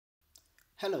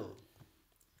Hello,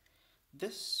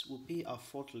 this will be our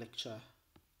fourth lecture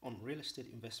on real estate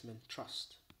investment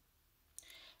trust.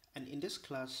 And in this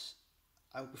class,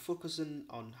 I will be focusing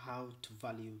on how to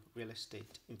value real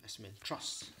estate investment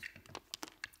trusts.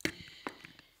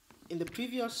 In the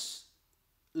previous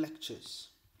lectures,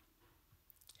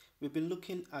 we've been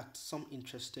looking at some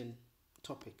interesting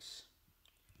topics.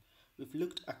 We've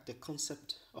looked at the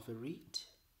concept of a REIT.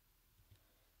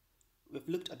 We've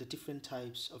looked at the different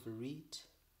types of a REIT.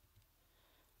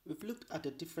 We've looked at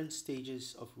the different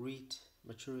stages of REIT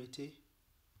maturity.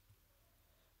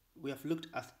 We have looked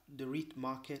at the REIT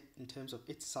market in terms of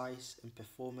its size and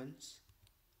performance.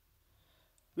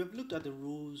 We have looked at the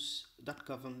rules that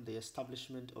govern the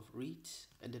establishment of REITs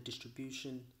and the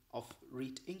distribution of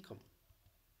REIT income.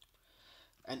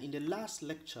 And in the last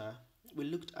lecture, we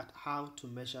looked at how to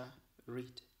measure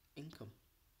REIT income.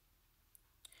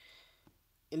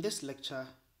 In this lecture,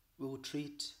 we will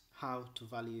treat how to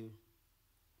value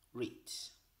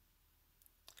REITs.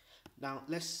 Now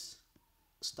let's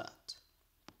start.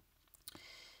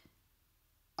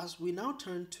 As we now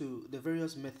turn to the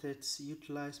various methods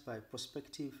utilized by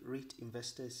prospective REIT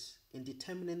investors in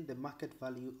determining the market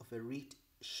value of a REIT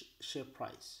share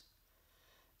price,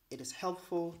 it is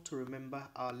helpful to remember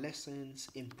our lessons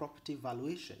in property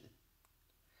valuation,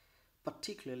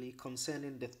 particularly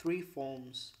concerning the three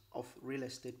forms of real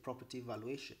estate property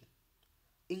valuation: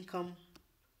 income,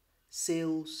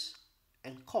 sales,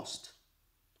 and cost.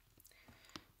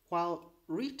 While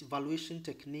REIT valuation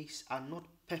techniques are not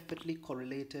perfectly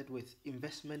correlated with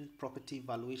investment property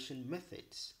valuation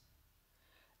methods,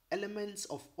 elements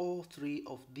of all three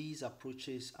of these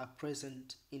approaches are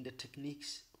present in the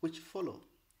techniques which follow.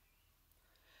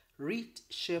 REIT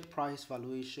share price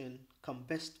valuation can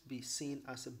best be seen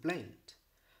as a blend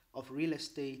of real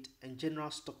estate and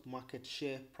general stock market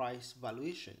share price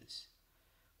valuations,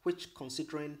 which,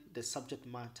 considering the subject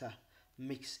matter,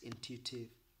 makes intuitive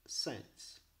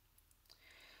sense.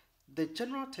 The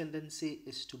general tendency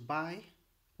is to buy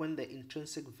when the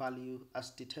intrinsic value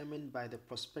as determined by the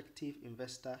prospective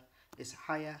investor is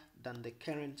higher than the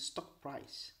current stock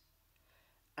price,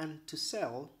 and to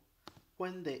sell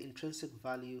when the intrinsic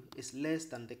value is less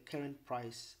than the current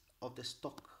price of the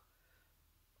stock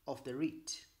of the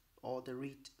REIT or the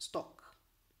REIT stock.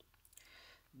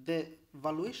 The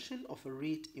valuation of a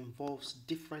REIT involves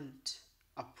different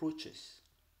approaches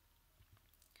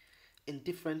in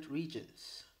different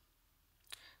regions.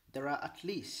 There are at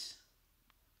least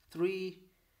three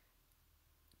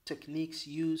techniques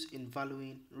used in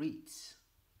valuing REITs,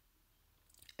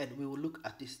 and we will look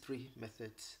at these three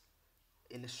methods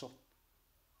in a short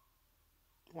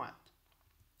while.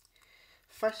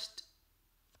 First,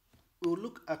 we will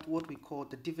look at what we call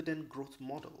the dividend growth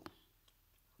model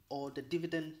or the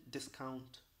dividend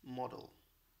discount model.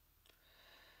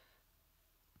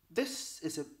 This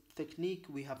is a technique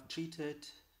we have treated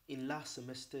in last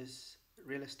semester's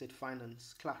real estate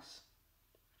finance class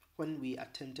when we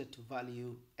attempted to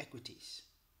value equities.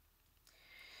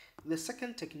 The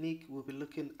second technique we'll be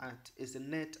looking at is the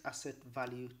net asset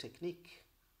value technique.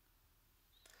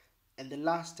 And the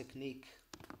last technique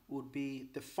would be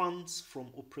the funds from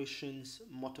operations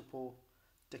multiple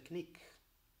technique.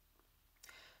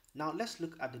 Now let's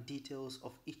look at the details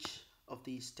of each of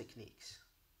these techniques.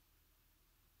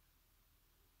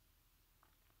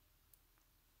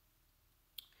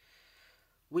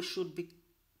 We should be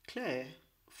clear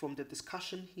from the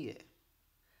discussion here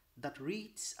that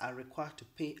REITs are required to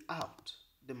pay out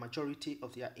the majority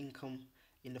of their income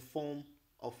in the form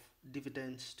of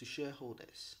dividends to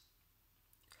shareholders.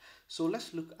 So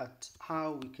let's look at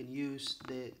how we can use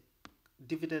the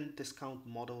dividend discount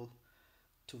model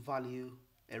to value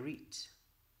a REIT.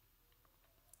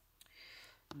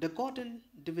 The Gordon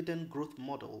dividend growth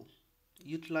model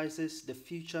utilizes the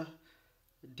future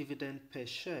dividend per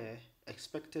share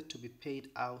expected to be paid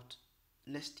out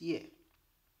next year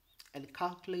and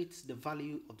calculates the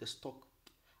value of the stock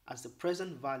as the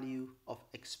present value of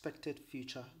expected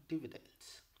future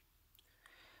dividends.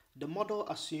 The model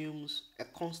assumes a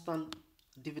constant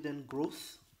dividend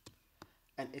growth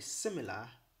and is similar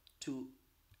to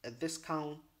a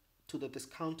discount to the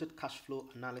discounted cash flow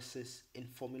analysis in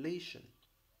formulation.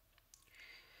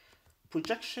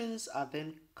 Projections are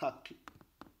then calculated.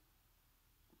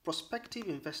 Prospective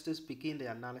investors begin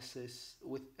the analysis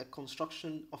with a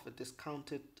construction of a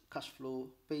discounted cash flow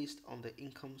based on the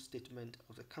income statement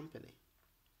of the company.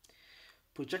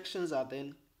 Projections are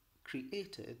then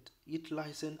created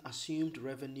utilizing assumed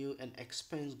revenue and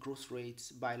expense growth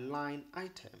rates by line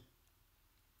item.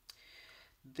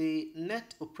 The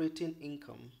net operating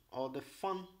income or the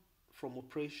fund from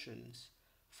operations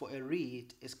for a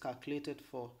REIT is calculated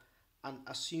for an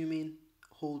assuming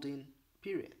holding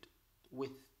period,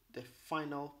 with the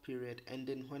final period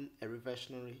ending when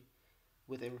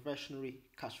with a reversionary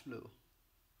cash flow.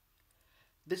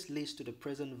 This leads to the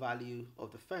present value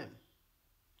of the firm,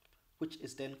 which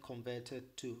is then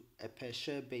converted to a per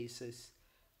share basis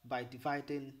by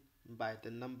dividing by the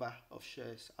number of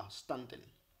shares outstanding.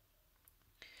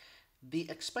 The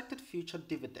expected future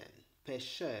dividend per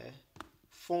share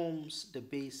forms the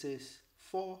basis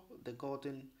for the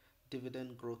Gordon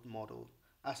dividend growth model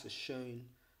as is shown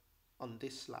on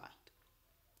this slide.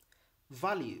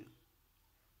 Value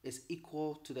is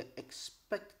equal to the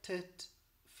expected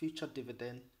future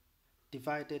dividend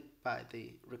divided by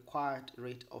the required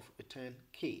rate of return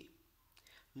K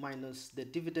minus the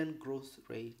dividend growth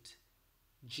rate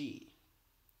G.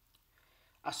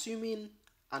 Assuming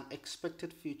an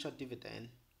expected future dividend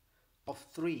of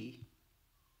 $3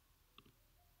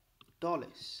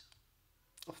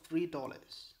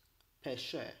 per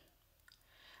share,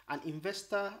 an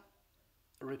investor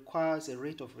requires a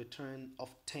rate of return of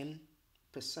 10%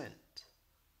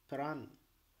 per annum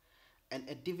and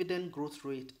a dividend growth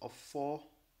rate of 4%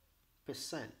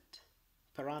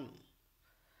 per annum.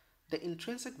 The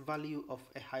intrinsic value of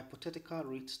a hypothetical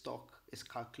REIT stock is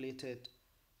calculated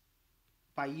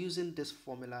by using this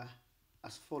formula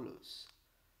as follows: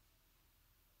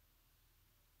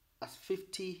 as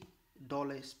 $50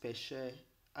 per share,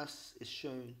 as is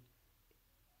shown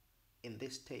in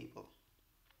this table.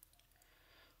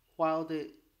 While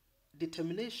the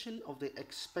determination of the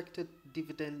expected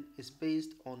dividend is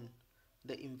based on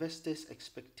the investor's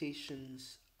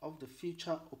expectations of the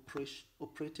future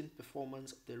operating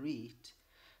performance of the REIT,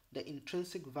 the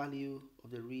intrinsic value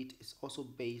of the REIT is also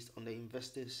based on the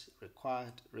investor's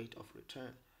required rate of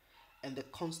return and the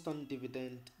constant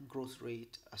dividend growth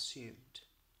rate assumed.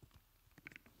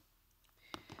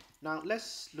 Now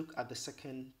let's look at the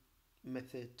second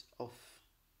method of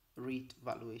REIT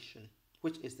valuation,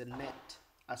 which is the net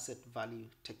asset value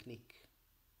technique.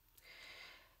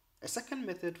 A second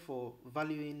method for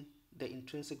valuing the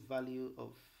intrinsic value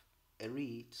of a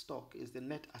REIT stock is the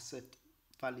net asset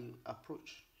value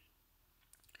approach.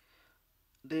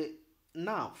 The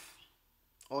NAV,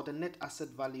 or the net asset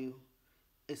value,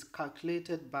 is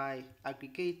calculated by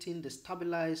aggregating the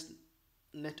stabilized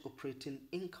net operating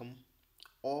income,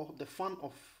 or the fund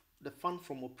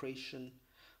from operation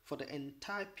for the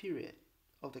entire period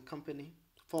of the company,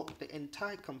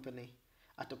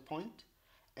 at a point,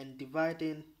 and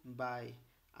dividing by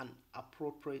an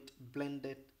appropriate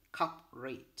blended cap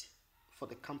rate for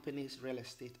the company's real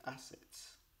estate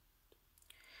assets.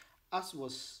 As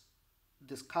was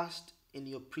discussed in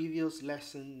your previous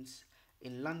lessons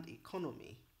in land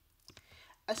economy,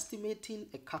 estimating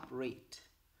a cap rate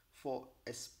for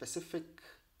a specific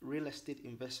real estate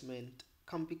investment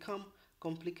can become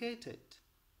complicated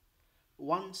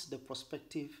once the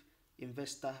prospective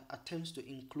investor attempts to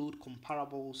include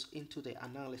comparables into the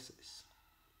analysis.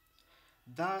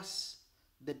 Thus,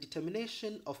 the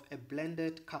determination of a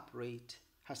blended cap rate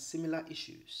has similar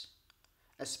issues,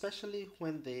 especially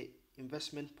when the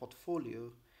investment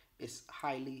portfolio is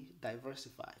highly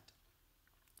diversified.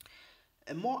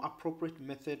 A more appropriate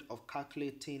method of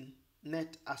calculating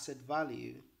net asset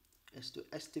value is to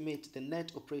estimate the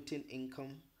net operating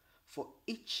income for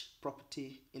each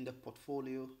property in the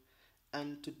portfolio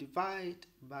and to divide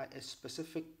by a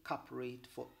specific cap rate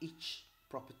for each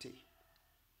property.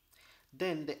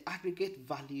 Then the aggregate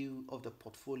value of the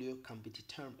portfolio can be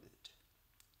determined.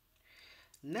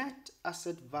 Net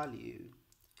asset value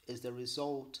is the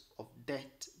result of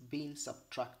debt being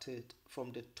subtracted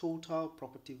from the total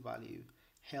property value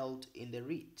held in the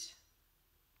REIT.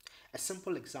 A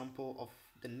simple example of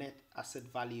the net asset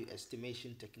value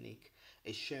estimation technique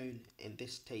is shown in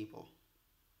this table.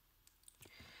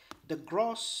 The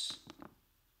gross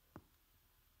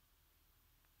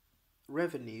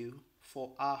revenue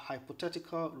for our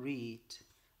hypothetical REIT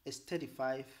is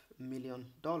 $35 million,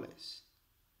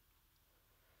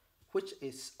 which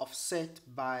is offset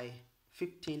by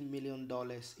 $15 million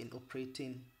in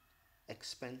operating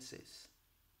expenses.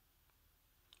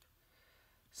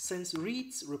 Since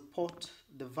REITs report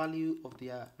the value of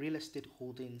their real estate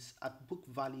holdings at book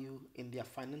value in their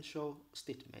financial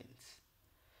statements,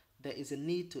 there is a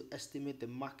need to estimate the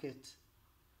market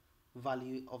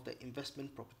value of the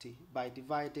investment property by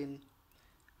dividing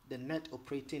the net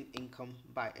operating income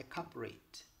by a cap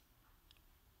rate.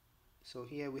 So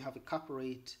here we have a cap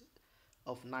rate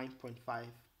of 9.5%.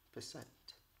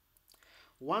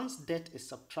 Once debt is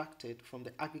subtracted from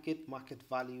the aggregate market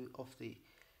value of the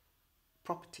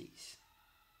properties,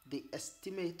 the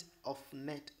estimate of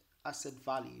net asset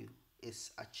value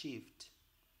is achieved.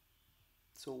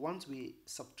 So once we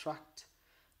subtract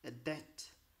a debt,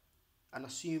 an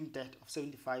assumed debt of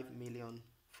 75 million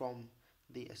from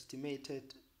the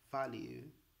estimated value,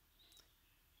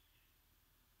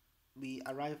 we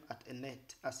arrive at a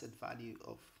net asset value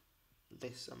of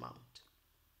this amount.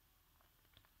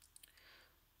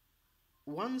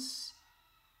 Once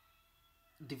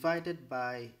divided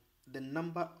by the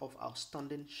number of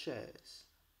outstanding shares,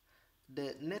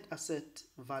 the net asset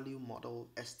value model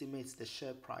estimates the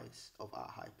share price of our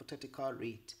hypothetical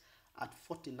REIT at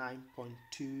 $49.28.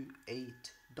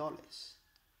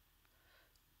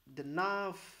 The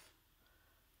NAV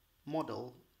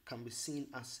model can be seen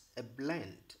as a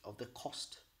blend of the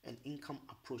cost and income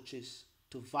approaches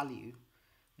to value,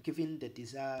 given the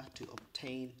desire to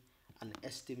obtain an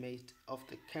estimate of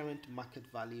the current market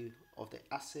value of the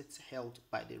assets held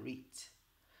by the REIT,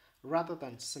 rather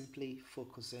than simply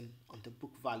focusing on the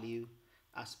book value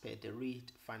as per the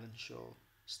REIT financial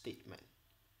statement.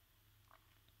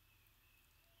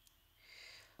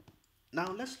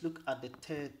 Now let's look at the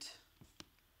third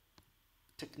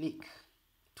technique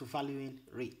to valuing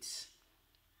REITs.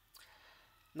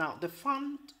 Now, the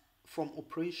fund from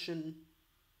operation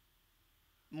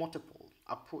multiple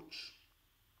approach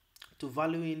to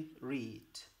valuing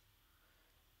REIT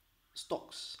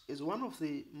stocks is one of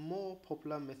the more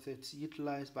popular methods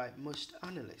utilized by most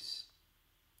analysts.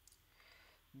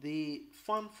 The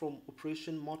fund from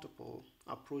operation multiple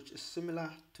approach is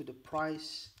similar to the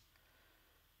price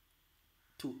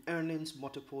to earnings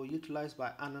multiple utilized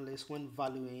by analysts when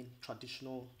valuing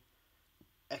traditional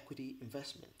equity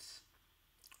investments.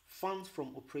 Funds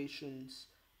from operations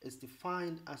is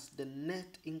defined as the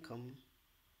net income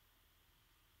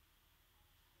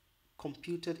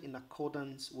computed in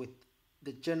accordance with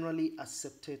the generally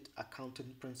accepted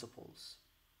accounting principles,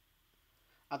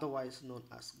 otherwise known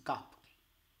as GAAP,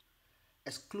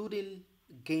 excluding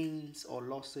gains or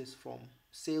losses from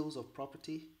sales of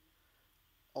property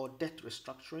or debt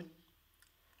restructuring,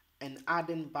 and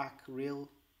adding back real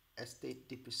estate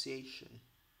depreciation.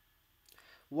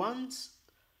 Once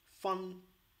fund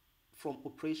from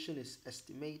operation is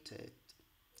estimated,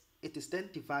 it is then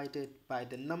divided by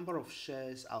the number of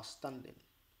shares outstanding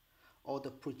or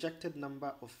the projected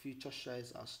number of future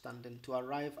shares outstanding to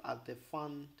arrive at the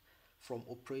fund from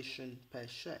operation per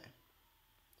share.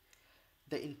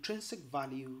 The intrinsic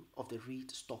value of the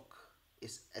REIT stock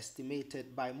is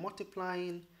estimated by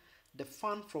multiplying the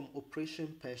fund from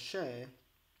operation per share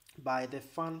by the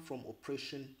fund from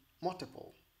operation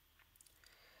multiple.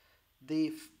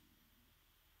 The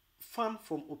fund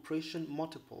from operation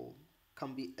multiple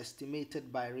can be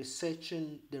estimated by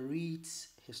researching the REIT's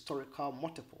historical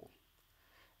multiple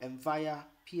and via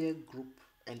peer group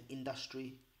and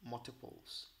industry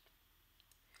multiples.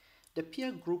 The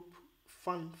peer group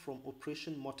fund from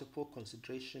operation multiple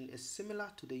consideration is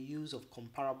similar to the use of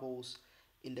comparables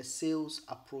in the sales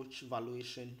approach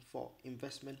valuation for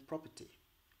investment property.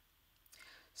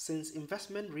 Since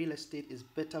investment real estate is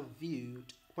better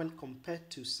viewed when compared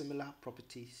to similar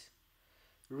properties,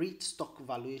 REIT stock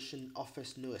valuation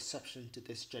offers no exception to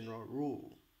this general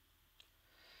rule.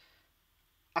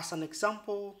 As an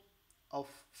example of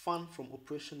fund from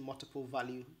operation multiple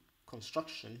value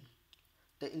construction,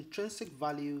 the intrinsic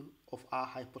value of our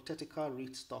hypothetical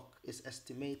REIT stock is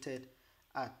estimated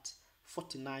at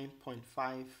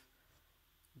 $49.5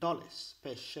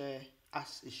 per share,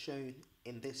 as is shown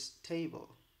in this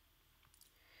table.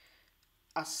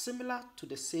 As similar to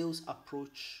the sales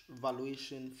approach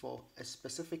valuation for a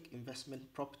specific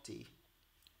investment property,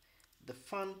 the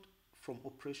fund from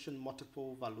operation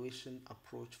multiple valuation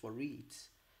approach for REITs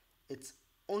is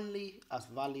only as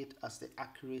valid as the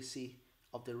accuracy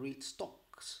of the REIT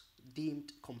stocks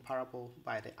deemed comparable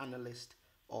by the analyst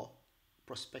or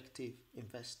prospective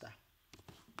investor.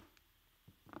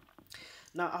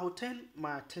 Now I'll turn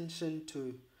my attention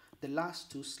to the last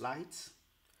two slides,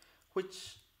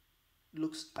 which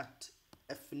looks at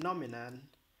a phenomenon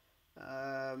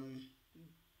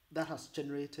that has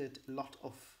generated a lot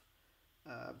of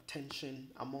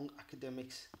tension among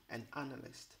academics and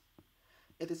analysts.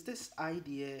 It is this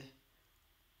idea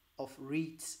of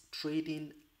REITs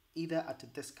trading either at a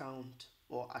discount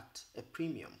or at a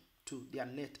premium to their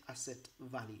net asset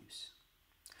values.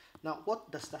 Now,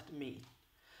 what does that mean?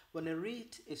 When a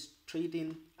REIT is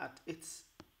trading at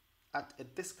a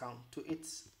discount to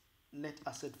its net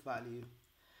asset value,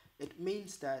 it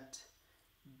means that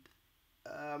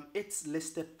its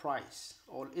listed price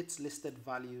or its listed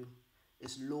value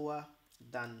is lower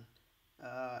than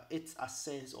its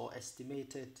assessed or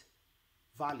estimated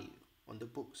value on the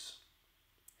books.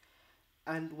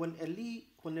 And when a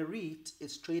REIT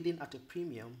is trading at a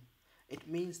premium, it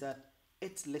means that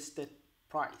its listed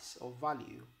price or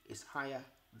value is higher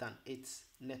than its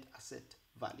net asset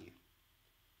value.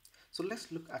 So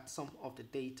let's look at some of the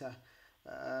data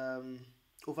um,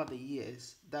 over the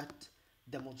years that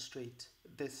demonstrate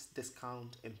this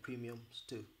discount and premiums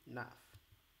to NAV.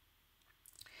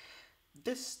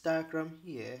 This diagram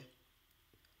here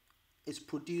is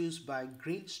produced by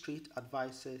Green Street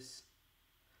Advisors,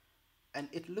 and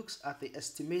it looks at the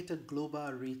estimated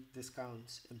global rate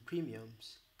discounts and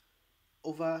premiums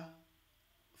over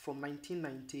from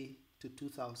 1990 to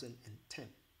 2010.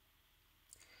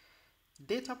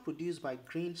 Data produced by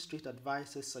Green Street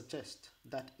Advisors suggest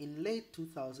that in late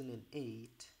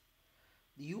 2008,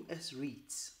 US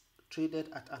REITs traded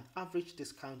at an average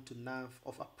discount to NAV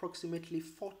of approximately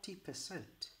 40%.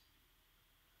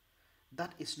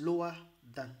 That is lower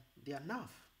than their NAV.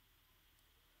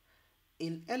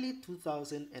 In early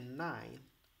 2009,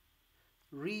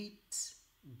 REITs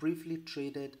briefly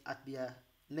traded at their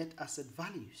net asset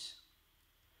values.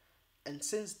 And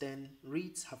since then,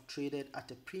 REITs have traded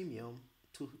at a premium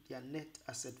to their net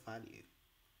asset value.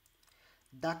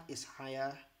 That is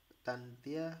higher than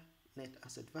their net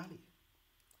asset value.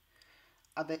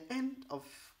 At the end of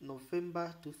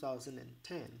November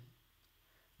 2010,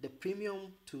 the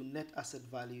premium to net asset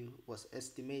value was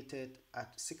estimated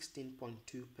at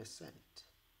 16.2%.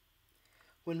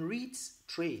 When REITs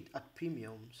trade at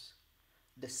premiums,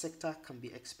 the sector can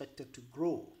be expected to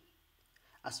grow,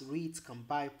 as REITs can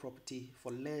buy property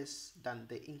for less than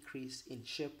the increase in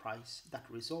share price that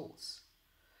results.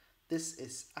 This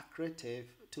is accretive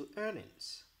to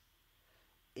earnings.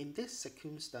 In these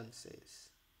circumstances,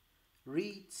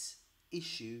 REITs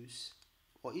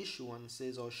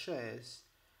issuances or shares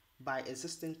by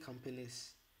existing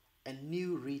companies and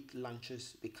new REIT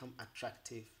launches become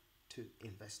attractive to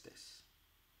investors.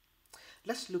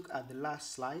 Let's look at the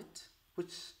last slide,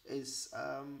 which is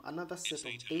another set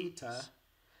of data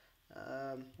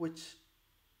which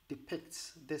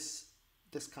depicts this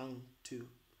discount to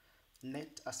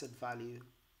net asset value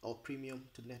or premium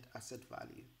to net asset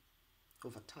value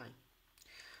over time.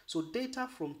 So data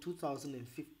from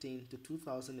 2015 to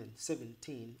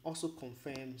 2017 also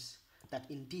confirms that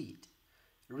indeed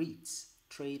REITs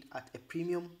trade at a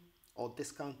premium or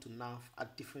discount to NAV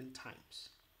at different times.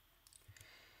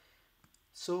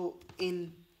 So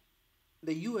in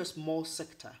the US mall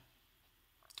sector,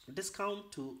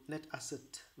 discount to net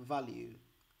asset value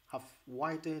have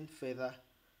widened further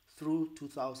through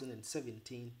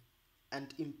 2017,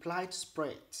 and implied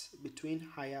spreads between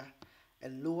higher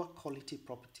and lower quality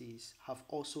properties have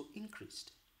also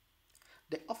increased.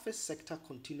 The office sector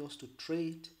continues to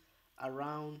trade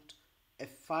around a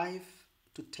 5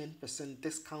 to 10%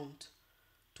 discount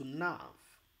to NAV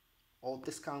or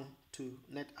discount to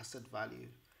net asset value,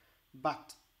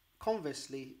 but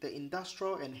conversely, the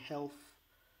industrial and health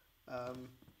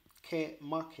care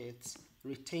markets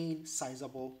retain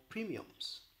sizable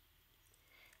premiums.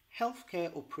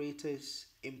 Healthcare operators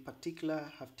in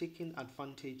particular have taken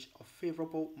advantage of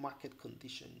favorable market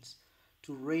conditions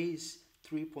to raise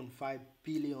 3.5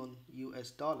 billion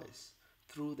US dollars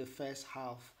through the first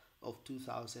half of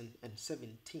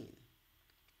 2017.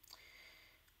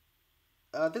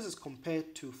 This is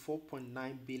compared to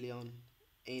 4.9 billion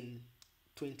in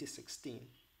 2016.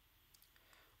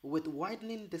 With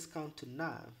widening discount to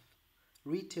NAV,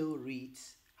 retail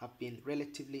REITs have been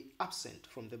relatively absent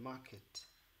from the market,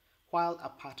 while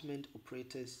apartment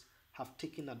operators have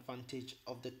taken advantage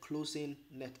of the closing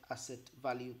net asset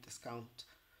value discount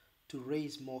to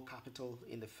raise more capital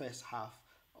in the first half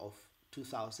of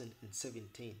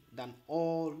 2017 than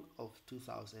all of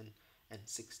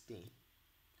 2016.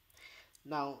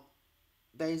 Now,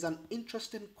 there is an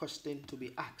interesting question to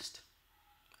be asked,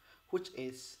 which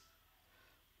is,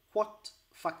 what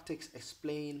factors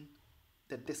explain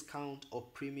the discount or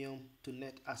premium to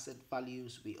net asset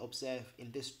values we observe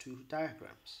in these two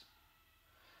diagrams?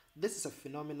 This is a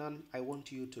phenomenon I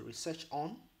want you to research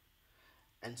on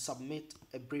and submit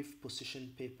a brief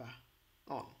position paper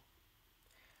on.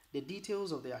 The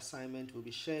details of the assignment will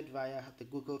be shared via the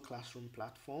Google Classroom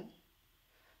platform.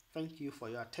 Thank you for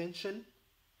your attention.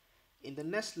 In the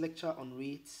next lecture on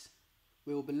REITs,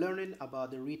 we will be learning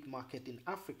about the REIT market in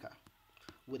Africa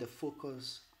with a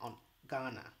focus on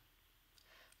Ghana.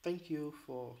 Thank you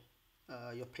for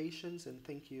your patience, and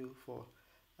thank you for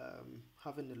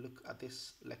having a look at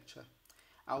this lecture.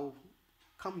 I'll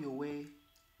come your way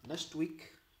next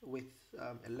week with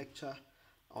a lecture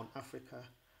on Africa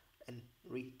and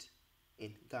REIT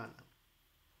in Ghana.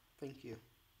 Thank you.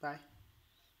 Bye.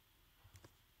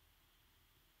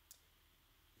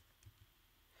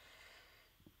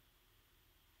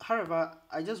 However,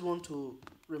 I just want to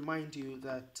remind you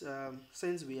that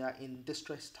since we are in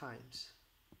distress times,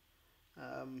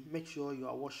 make sure you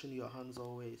are washing your hands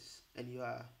always and you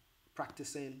are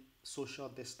practicing social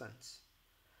distance.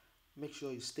 Make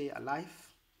sure you stay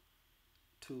alive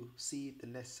to see the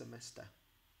next semester.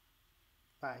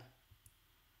 Bye.